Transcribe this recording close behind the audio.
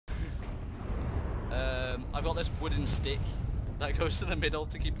I've got this wooden stick that goes to the middle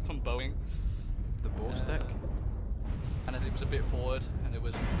to keep it from bowing. The bow stick? And then it was a bit forward, and it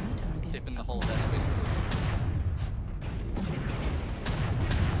was dipping the whole desk basically.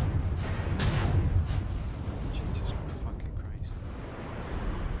 Jesus fucking Christ.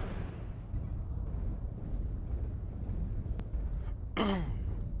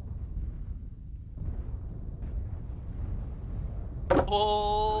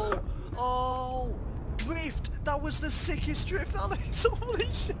 Oh! Oh! Drift! That was the sickest drift, Alex!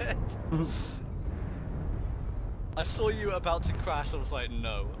 Holy shit! I saw you about to crash, I was like,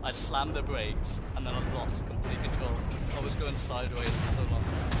 no. I slammed the brakes, and then I lost complete control. I was going sideways for so long.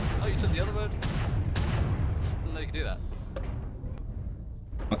 Oh, you took the other road? I didn't know you could do that.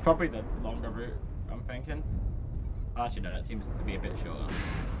 It's probably the longer route, I'm thinking. Actually, no, that seems to be a bit shorter.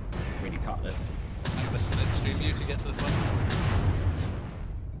 Really cut this. I'm gonna slipstream you to get to the front.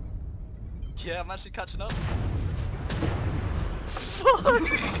 Yeah, I'm actually catching up. Fuck!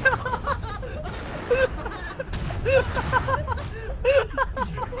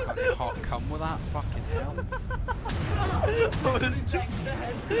 Hot come with that fucking hell.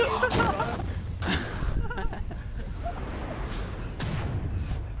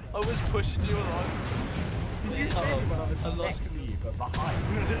 I was pushing you along. I lost you, but behind.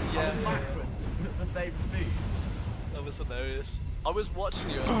 Yeah. Backwards at the same speed. That was hilarious. I was watching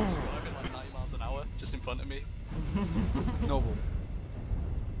you as I was driving like 90 miles an hour just in front of me. Noble.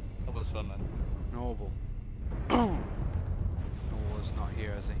 That was fun, man. Noble. Noble is not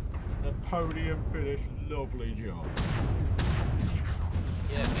here, is he? The podium finish, lovely job.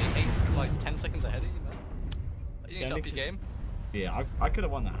 Yeah, eight's like 10 seconds ahead of you, man. You need to up your game. Yeah, I could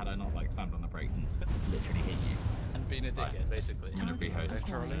have won that had I not like slammed on the brake and literally hit you. And been a dickhead, basically. I'm gonna rehost.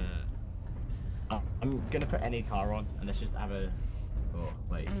 Literally. I'm gonna put any car on and let's just have a... Oh,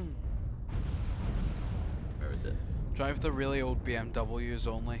 wait. Where is it? Drive the really old BMWs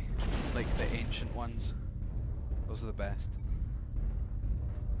only. Like the ancient ones. Those are the best.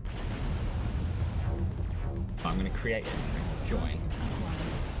 I'm gonna create it. Join.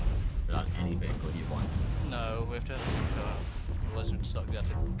 Without any vehicle you want. No, we have to have some car. Otherwise we're just not going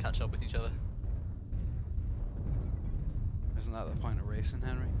to have to catch up with each other. Isn't that the point of racing,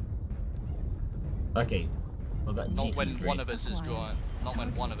 Henry? Okay. Well, that Not when GT3. one of us is driving. Not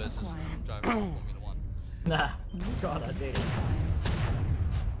when one of us is driving Formula 1. Nah. God, I did.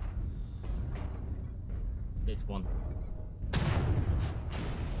 This one.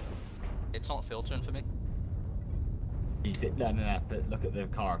 It's not filtering for me. You sit no, but look at the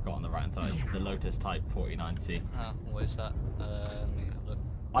car I've got on the right hand side. The Lotus Type 49C. Ah, what is that? Let me have a look.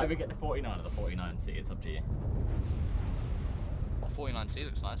 Either get the 49 or the 49C, it's up to you. Oh, 49C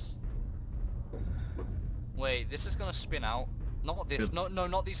looks nice. Wait, this is gonna spin out. Not this. No,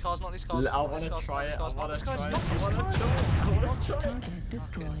 not these cars. Not these cars. I want to try it. Not these cars. Not I these wanna cars. try it. Target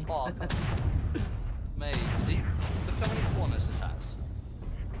destroyed. Oh, mate, look how many corners this has.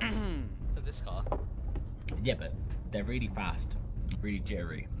 To this car. Yeah, but they're really fast, really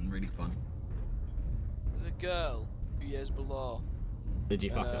jittery, and really fun. There's a girl who years below. Did you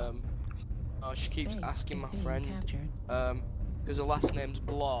fuck her? Oh, she keeps Base asking is my being friend, captured. because her last name's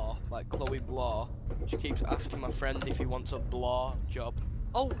Blaw, like Chloe Blaw. She keeps asking my friend if he wants a Blaw job.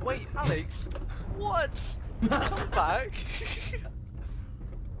 Oh wait, Alex, what? Come back.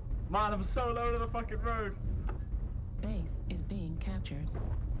 Man, I'm so low to the fucking road. Base is being captured.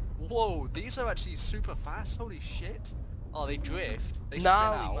 Whoa, these are actually super fast. Holy shit. Oh, they drift. They spin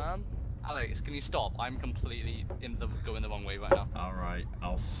Gnarly, out. man. Alex, can you stop? I'm completely going the wrong way right now. Alright,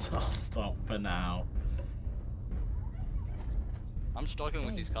 I'll stop for now. I'm struggling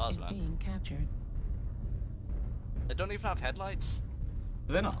with these Base cars, is man. being captured. They don't even have headlights.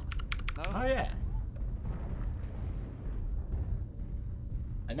 They're not? No. Oh yeah.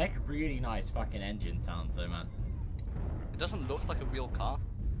 They make really nice fucking engine sounds though, man. It doesn't look like a real car.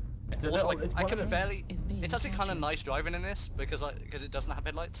 It's a Also, little, like, it's I one of can the- barely. Is being It's actually kind of captured. nice driving in this because it doesn't have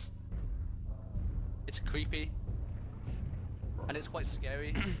headlights. It's creepy, and it's quite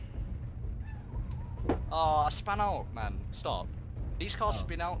scary. Oh, I span out, man. Stop. These cars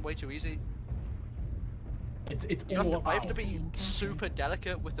spin out way too easy. It's You have all to, I have to about- be super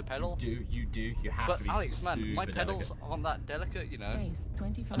delicate with the pedal. You have But to be Alex, man, my super pedals delicate. aren't that delicate, you know. Base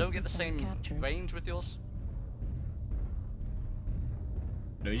 25% I don't get the same captured. range with yours.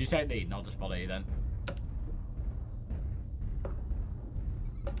 No, you take lead and I'll just follow you then.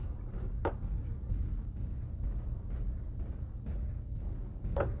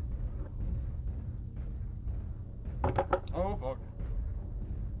 Oh fuck.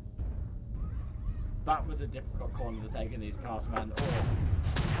 That was a difficult corner to take in these cars, man. Oh,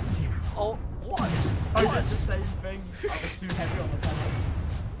 Oh, what? oh I did the same thing. I was too heavy on the pedal.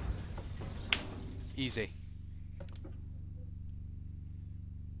 Easy.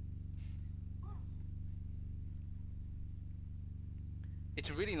 It's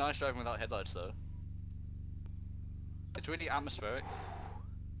really nice driving without headlights though. It's really atmospheric.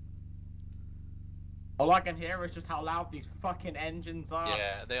 All I can hear is just how loud these fucking engines are.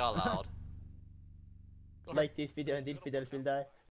 Yeah, they are loud. Like this video and Infidelis will die.